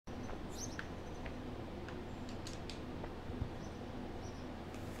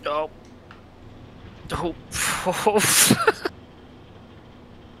Oh. Oh.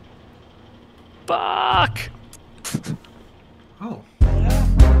 Fuck! Oh.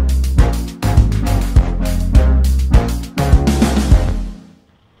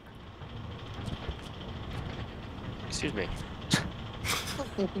 Excuse me.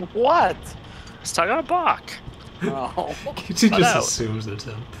 What? Stuck on a block. Oh. He just out. assumes it's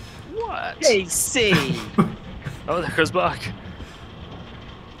him. What? AC. Oh, there goes Buck.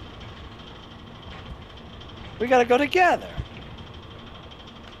 We gotta go together.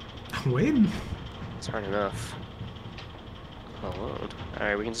 I'm waiting. It's hard enough. Oh,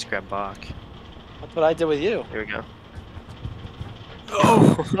 alright, we can just grab Bach. That's what I did with you. Here we go.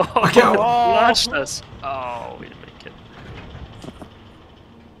 Oh! Look out! Launched us! Oh, we didn't make it.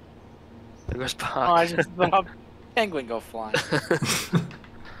 There goes Bach. Oh, I just saw a penguin go flying.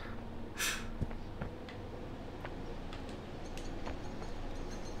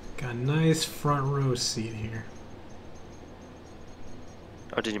 Got a nice front row seat here.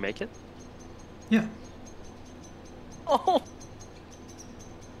 Oh, did you make it? Yeah. Oh.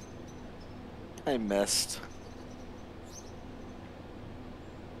 I missed.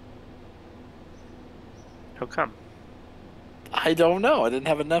 How come? I don't know. I didn't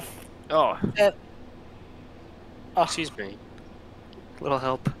have enough. Oh, Oh. excuse me. A little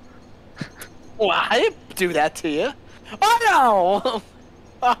help. Well, I didn't do that to you. Oh no!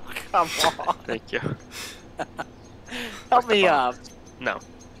 Oh, come on. Thank you. Help me up. No.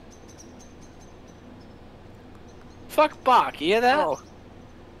 Fuck Bach, you hear that? Oh.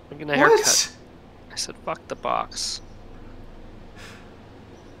 I'm getting a haircut. What? I said, fuck the box.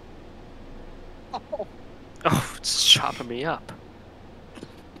 Oh. Oh, it's chopping me up.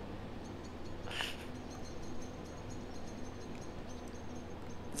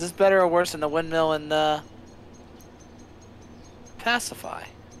 Is this better or worse than the windmill and Pacify?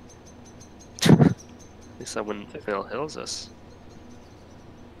 At least I wouldn't feel hills us.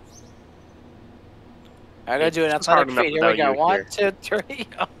 I gotta do an It's hard athletic enough feat. Here we without go. you 1, here. 2, 3.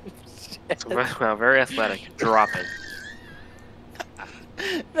 Oh, shit. Wow, very athletic. Dropping.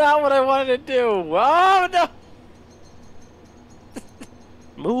 Not what I wanted to do. Oh no!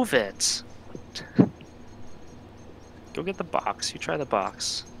 Move it. Go get the box. You try the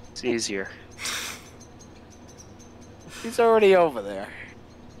box. It's easier. He's already over there.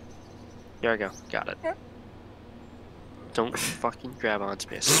 Here I go. Got it. Don't fucking grab onto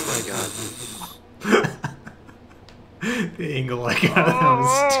me. I swear to God. The angle I got that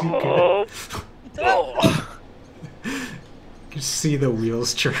was too good. Oh. You can see the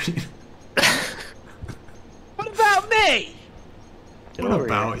wheels turning. What about me? Get What over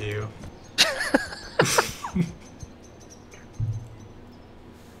about here. you?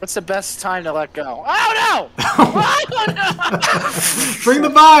 What's the best time to let go? Oh no! Oh no! Bring the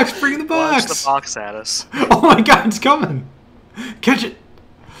box! Bring the Launch box! the box at us. Oh my god, it's coming! Catch it!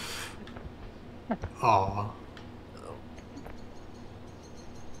 Aw.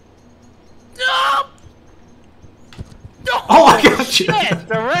 No! Oh, I got you! Shit!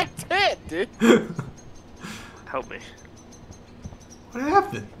 Direct hit, dude. Help me. What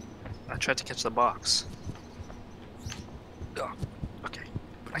happened? I tried to catch the box. Oh, okay.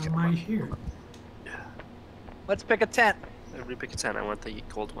 I'm right here. Let's pick a tent. Everybody pick a 10. I want the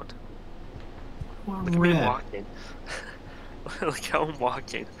gold one. Well, Look at me red. walking. Look how I'm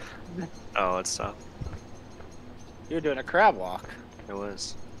walking. Oh, it stopped. You were doing a crab walk. It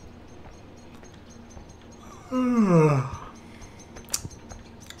was. What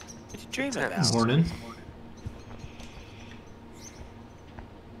you dreaming Tent. about? Morning.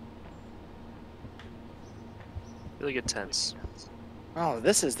 Really good tents. Oh,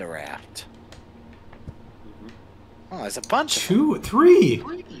 this is the raft. Mm-hmm. Oh, there's a bunch of them. 2, 3!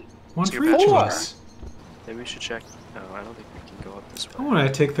 One So for you're each of four. us. Maybe we should check. No, I don't think we can go up this way. I want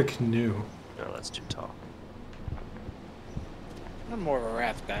to take the canoe. No, that's too tall. I'm more of a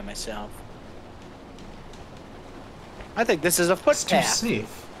raft guy myself. I think this is a It's too footpath.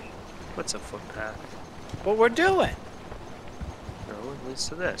 safe. What's a footpath? What we're doing. No, it leads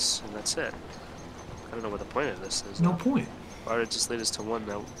to this, and that's it. I don't know what the point of this is. No though. point. Why would it just lead us to one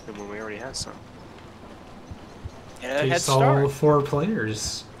though, and when we already had some? Yeah, head Just all start. 4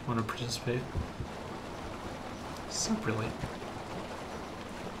 players want to participate. Separately.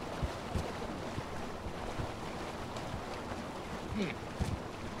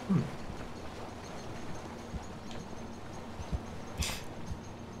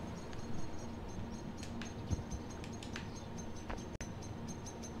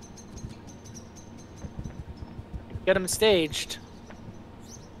 Get them staged.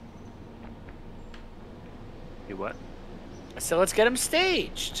 You what? So let's get him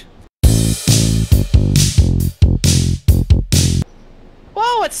staged.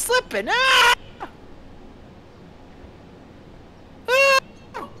 Whoa, it's slipping! Ah! Ah!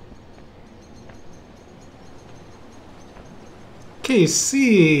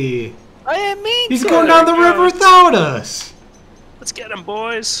 KC! I didn't mean He's to. going down the river without us! Let's get him,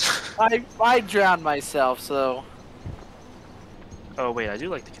 boys. I drowned myself, so. Oh wait, I do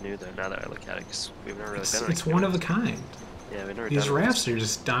like the canoe though. Now that I look at it, because we've never really been on a It's canoe. one of a kind. Yeah, we've never These done it. rafts are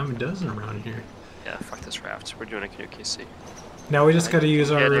just dime a dozen around here. Yeah, fuck this raft. We're doing a canoe, KC. Now we just gotta use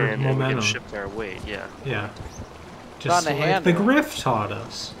our Get in and we momentum. gotta shift our weight. Yeah. Yeah. On Just the like handle. the Griff taught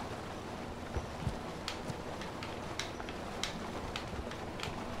us.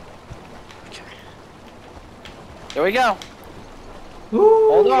 Okay. Here we go. Ooh.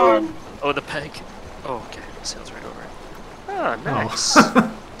 Hold on. Oh, the peg. Oh, okay. It sails right over it. Ah, Oh. nice.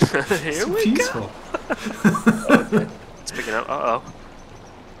 Here So we peaceful. go. Okay. It's picking up. Uh oh.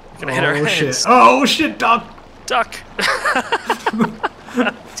 Gonna hit our Oh heads. shit! Oh shit, Doc! Duck.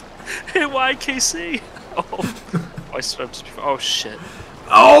 Hey, YKC. Oh, I swam just before. Oh shit.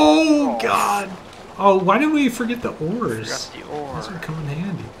 Oh Oh. god! Oh, why did we forget the oars? Forgot the oar. Those would come in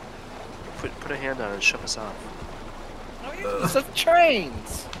handy. Put a hand on it and shove us off. It's the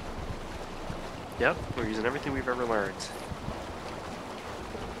trains. Yep, we're using everything we've ever learned.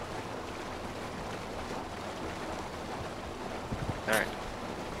 Alright.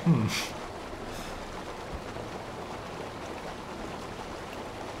 Hmm.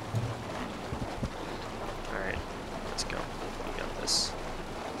 Alright. Let's go. We got this.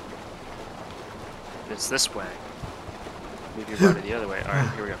 It's this way. Move your body the other way. Alright,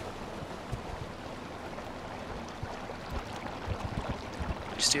 here we go.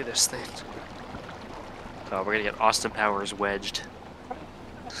 You steer this thing. Oh, we're gonna get Austin Powers wedged.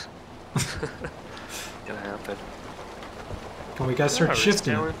 Gonna happen. Well, we gotta start we're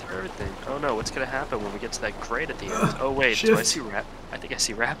shifting. scouring through everything. Oh no, what's gonna happen when we get to that grate at the end? Oh wait, do I Shift. see I think I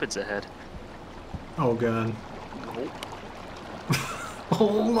see rapids ahead. Oh god. Oh,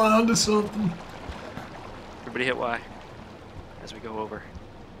 Hold on to something. everybody hit Y as we go over.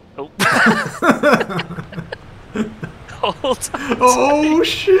 Oh. Hold on. Oh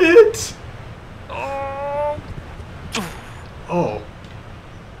shit! Oh. Oh.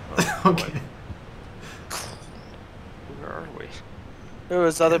 Okay. Where are we? There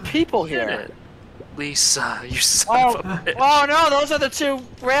was other people Get here. it. Lisa, you son Oh, of a bitch. oh no, those are the two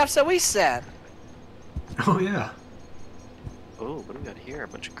rafts that we sent. Oh yeah. Oh, what do we got here? A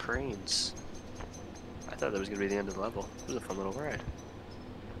bunch of cranes. I thought that was gonna be the end of the level. This was a fun little ride.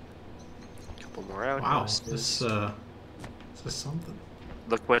 Couple more out. Wow. This is something.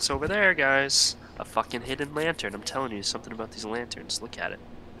 Look what's over there, guys. A fucking hidden lantern. I'm telling you something about these lanterns. Look at it.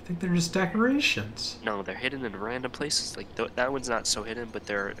 I think they're just decorations. No, they're hidden in random places. Like that one's not so hidden, but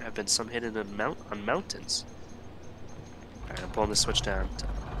there have been some hidden on mountains. All right, I'm pulling the switch down.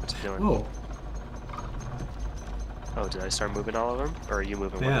 What's it doing? Whoa. Oh, did I start moving all of them, or are you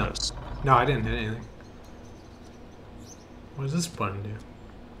moving one Yeah. of those? No, I didn't hit anything. What does this button do?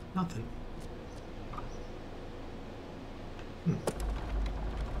 Nothing. Hmm.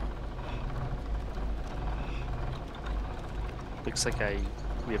 Looks like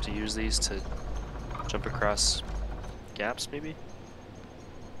we have to use these to jump across gaps, maybe?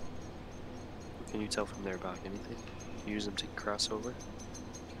 What can you tell from there, Bach? Anything? Use them to cross over?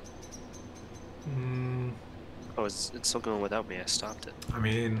 Mm, Oh, it's still going without me. I stopped it. I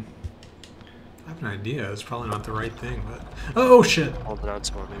mean, I have an idea. It's probably not the right thing, but... Oh, shit! Holding on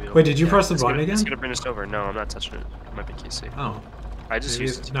to one, maybe. Wait, did you press the it's button It's again? gonna bring us over. No, I'm not touching it. It might be KC. Oh. I just Maybe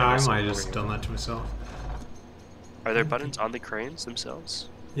used it it's- to No, bring I us might over have just here. done that to myself. Are there buttons on the cranes themselves?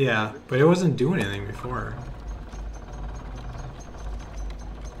 Yeah, but it wasn't doing anything before.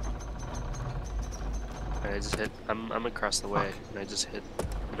 I just hit. I'm across the way, Fuck. and I just hit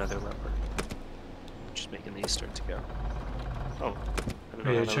another lever, just making these start to go. Oh, I don't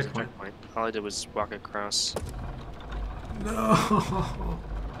know Yeah, how that was a checkpoint. checkpoint. All I did was walk across. No!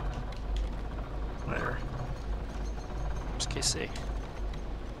 Whatever. Where's KC?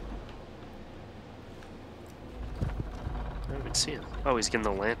 I don't even see him. Oh, he's getting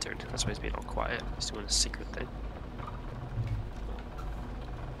the lantern. That's why he's being all quiet. He's doing a secret thing.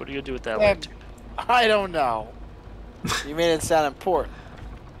 What are you gonna do with that lantern? I don't know. You made it sound important.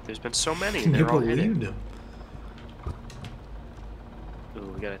 There's been so many, and You they're all hidden. believed him. Ooh,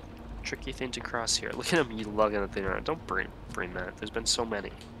 we got a tricky thing to cross here. Look at him, you lugging the thing around. Don't bring that. There's been so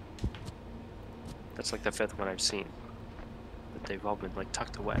many. That's like the 5th one I've seen. But they've all been like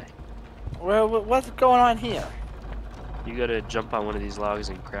tucked away. Well, what's going on here? You gotta jump on one of these logs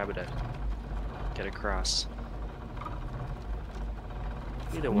and grab it and get across.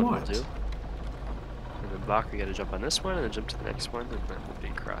 Either one will What? do. And then Bach, we gotta jump on this one and then jump to the next one, and then we'll be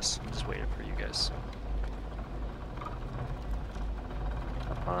across. I'm just waiting for you guys.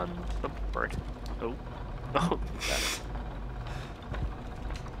 Up on the board. Oh. Oh, got it.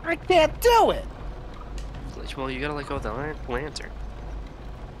 I can't do it. Well, you gotta let go of the lantern.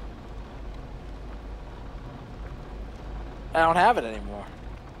 I don't have it anymore.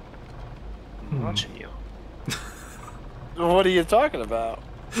 I'm watching you. What are you talking about?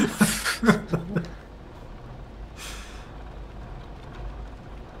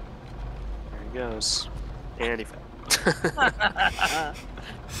 There he goes. And he fell.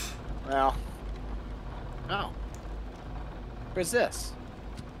 Well. Oh. Where's this?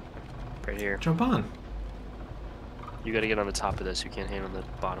 Right here. Jump on. You gotta get on the top of this. You can't hang on the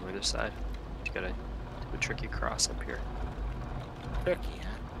bottom of this side. You gotta do a tricky cross up here. Tricky, huh?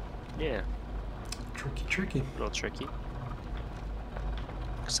 Yeah, Tricky, tricky. a little tricky.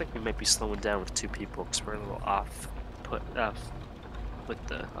 Looks like we might be slowing down with 2 people because we're a little off with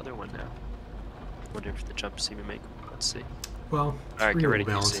the other one now. Wonder if the jumps even make. Let's see. Well, Alright, three get will ready,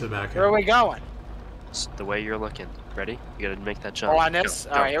 balance Casey. it back Where are in. we going? It's the way you're looking. Ready? You gotta make that jump. Oh, on this?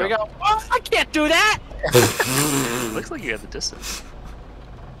 Go, Alright, here we go. Oh, I can't do that! Looks like you got the distance.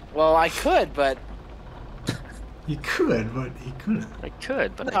 Well, I could, but He could, but he couldn't. I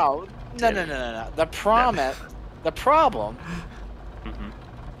could, but no. No. The problem Mm-hmm.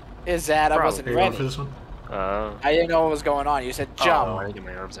 is that I Problem. wasn't Are you going for ready. this one? I didn't know what was going on. You said jump, Oh, I didn't get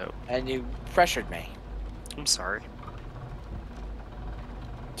my arms out. and you pressured me. I'm sorry.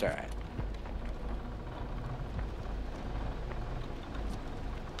 It's alright.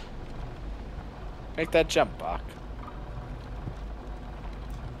 Make that jump, Buck.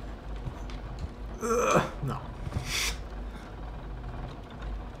 No.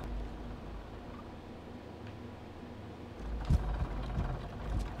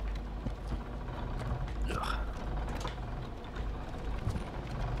 Ugh.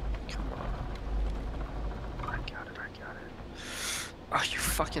 Come on. I got it. Oh, you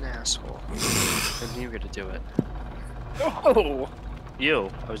fucking asshole. I knew you were gonna do it. Oh! You.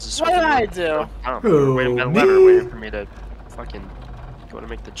 I was just What did hoping I you were- do? Oh, Who, you were waiting by the lever, me? waiting for me to fucking go to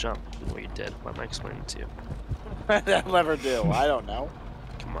make the jump. You know what you did. Why am I explaining to you? What did that lever do? I don't know.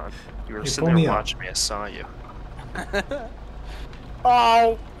 Come on. You were Hey, sitting pull me there up. watching me. I saw you.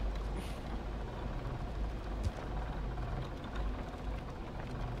 Oh!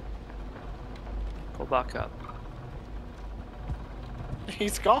 Pull back up.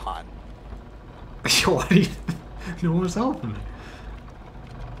 He's gone. Why do you... No one was helping me.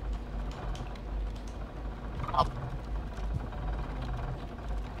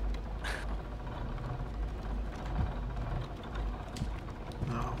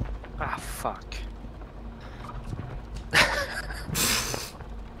 No. Ah, fuck.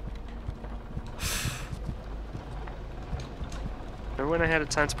 Remember when I had it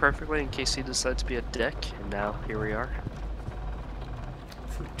timed perfectly in case he decided to be a dick? And now, here we are.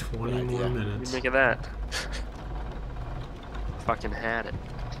 For 20 Good more idea. What do minutes. you make of that? Fucking had it.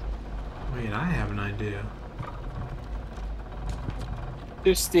 Wait, I have an idea.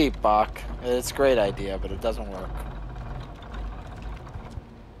 Too steep, Bach. It's a great idea, but it doesn't work.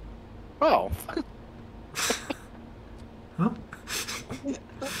 Oh. Huh?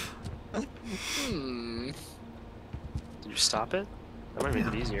 Hmm. Did you stop it? That might make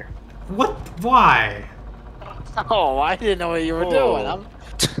it Yeah. easier. What? Why? Oh, I didn't know what you were Whoa. doing. I'm...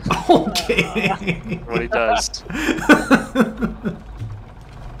 Okay. What he does.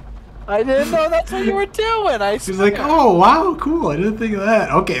 I didn't know that's what you were doing. I She's like, swear. oh, wow, cool. I didn't think of that.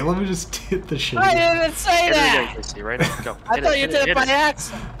 Okay, let me just hit the shit. I didn't say Hit it again, that. Casey, right? Go. I Hit thought it, you hit did it hit by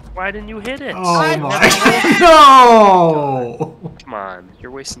accident. Why didn't you hit it? Oh I my. never- No! Come on,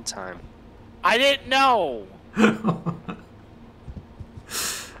 you're wasting time. I didn't know.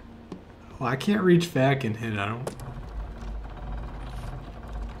 Well, I can't reach back and hit. I don't.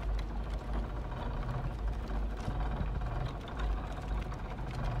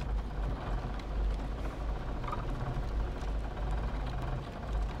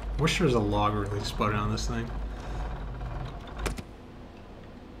 Wish there was a log release button on this thing.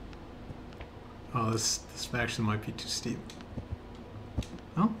 Oh, this actually might be too steep.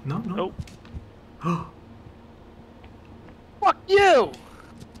 Oh, no, no. Oh. Fuck you.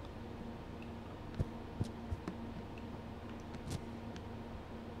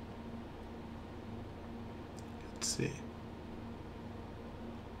 Let's see.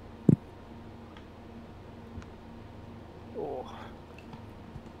 Oh.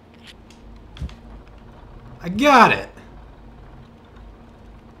 I got it!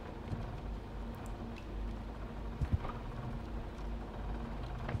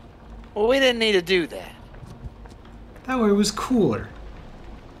 Well, we didn't need to do that. That way it was cooler.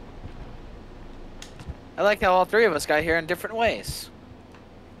 I like how all three of us got here in different ways.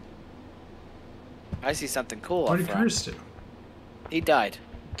 I see something cool What up did front. Curse do? He died.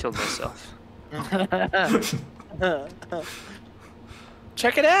 Killed myself.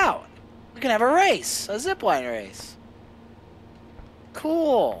 Check it out. We can have a race. A zipline race.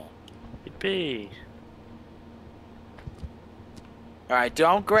 Cool. Yippee. Alright,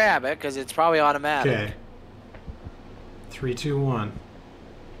 don't grab it, because it's probably automatic. Okay. 3, 2, 1.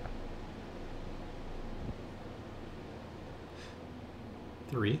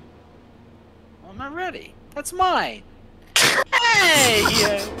 Three. I'm not ready. That's mine. Hey!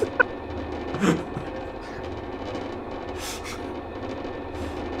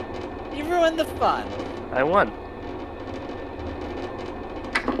 You ruined the fun. I won.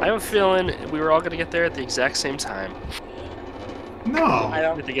 I have a feeling we were all going to get there at the exact same time. No. I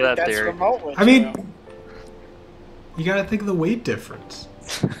don't Good to think get out that's there. remotely I mean, true. you gotta think of the weight difference.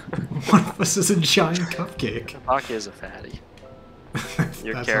 One of us is a giant cupcake. Hawk is a fatty.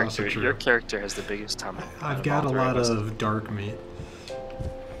 Your That's character, also true. your character has the biggest tummy. I've got a lot of dark meat.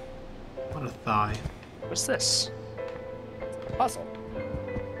 What a thigh. What's this? Puzzle.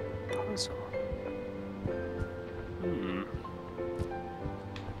 Puzzle. Hmm.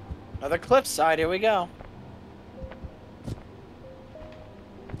 Another cliffside. Here we go.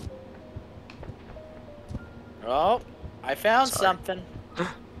 Oh, I found Sorry. something.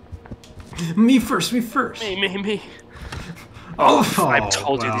 Me first, me first. Me. Oh, I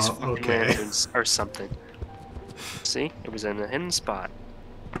told you these well, fucking okay. lanterns are something. See? It was in a hidden spot.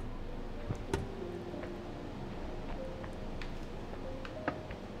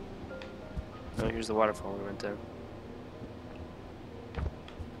 Oh, here's the waterfall we went down.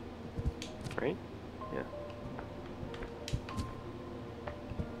 Right? Yeah.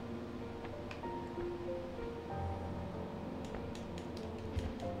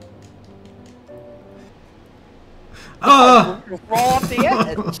 Ah! Roll off the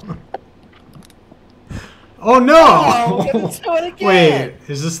edge. Oh no! Oh, let's do it again. Wait,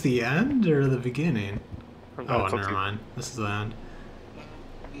 is this the end or the beginning? I'm gonna Oh, go never through- mind. This is the end.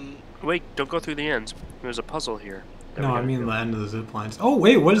 Wait, don't go through the ends. There's a puzzle here. that we No, I gotta mean do. the end of the zip lines. Oh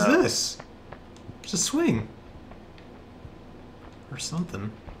wait, what is Oh. this? It's a swing. Or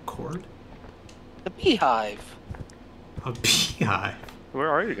something. Cord? The beehive. A beehive. Where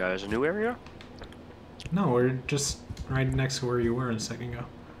are you guys? A new area? No, we're just right next to where you were a second ago.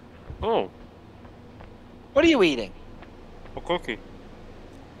 Oh, What are you eating? a cookie.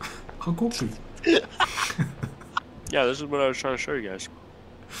 A cookie. Yeah, this is what I was trying to show you guys.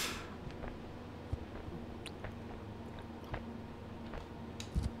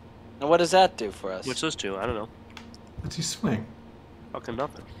 And what does that do for us? What's this do? I don't know. What's he swing? Fucking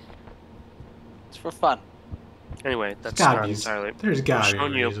nothing. It's for fun. Anyway, that's Gotta not be. entirely. There's gotta be a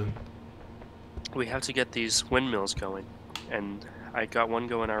showing you. reason. We have to get these windmills going, and I got one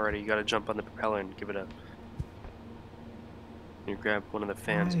going already. You got to jump on the propeller and give it a. You grab one of the Why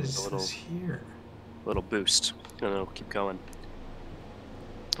fans with is a this here? little boost, and it'll keep going.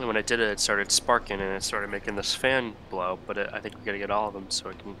 And when I did it, it started sparking and it started making this fan blow. But I think we got to get all of them so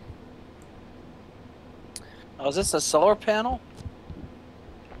it can. Oh, is this a solar panel?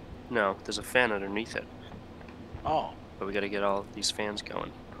 No, there's a fan underneath it, Oh. but we got to get all these fans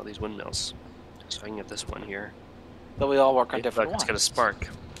going, all these windmills. So I can get this one here. So we all work on Look, different it's ones. got a spark.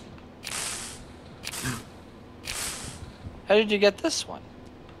 How did you get this one?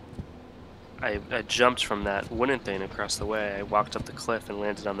 I jumped from that wooden thing across the way. I walked up the cliff and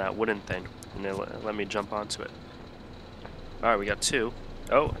landed on that wooden thing, and they let me jump onto it. All right, we got two.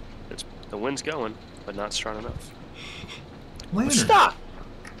 Oh, the wind's going, but not strong enough. Lantern. Stop!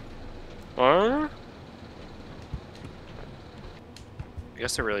 I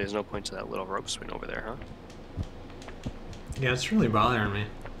guess there really is no point to that little rope swing over there, huh? Yeah, it's really bothering me.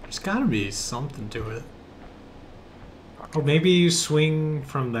 There's gotta be something to it. Or maybe you swing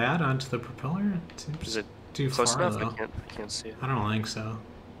from that onto the propeller? It seems Is it too close far, enough? though. I can't see it. I don't think so.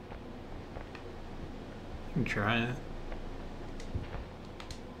 You can try it.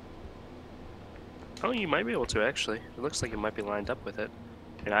 Oh, you might be able to actually. It looks like it might be lined up with it.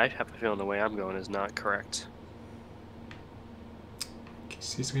 And I have a feeling the way I'm going is not correct.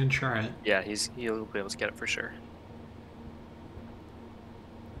 He's gonna try it. Yeah, he'll be able to get it for sure.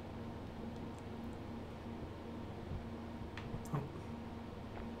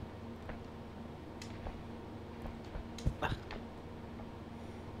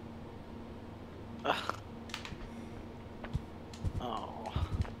 Ugh. Oh.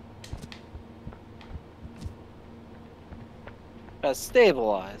 Gotta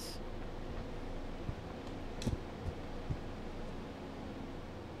stabilize.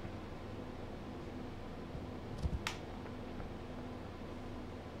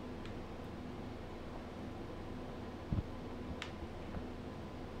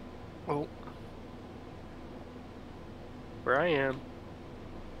 Oh. Where I am.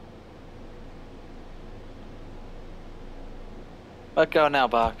 Let go now,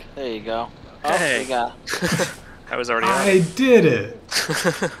 Buck. There you go. Oh, Hey. you got. I was already on I it. did it.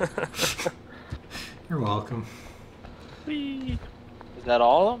 You're welcome. Whee. Is that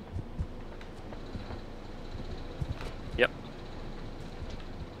all of them? Yep.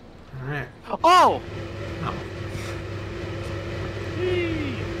 All right. Oh! Oh.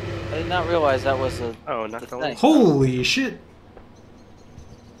 Whee. I did not realize that was a. Oh, not the thing. least. Holy shit!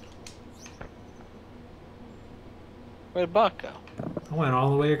 Where'd Buck go? I went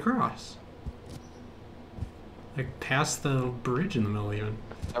all the way across. Like past the bridge in the middle even.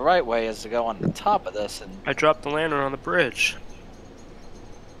 The right way is to go on the top of this and. I dropped the lantern on the bridge.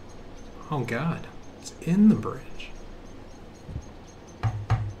 Oh god. It's in the bridge.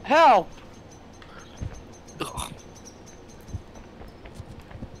 Help! Ugh.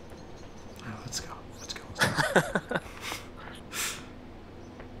 Oh, let's go. Let's go.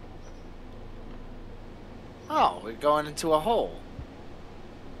 Oh, we're going into a hole.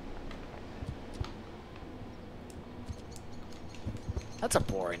 That's a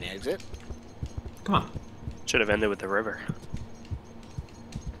boring exit. Come on. Should have ended with the river.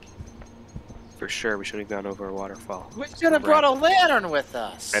 For sure, we should have gone over a waterfall. We should have brought a lantern with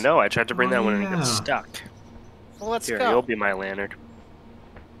us. I know, I tried to bring Oh, that one and it yeah. got stuck. Well, let's Here, go. you'll be my lantern.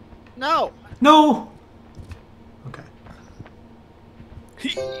 No. No! Okay.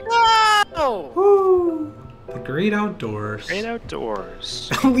 No! Woo! The great outdoors. Great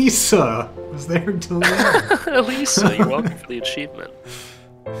outdoors. Lisa was there to lead. Lisa, you're welcome for the achievement.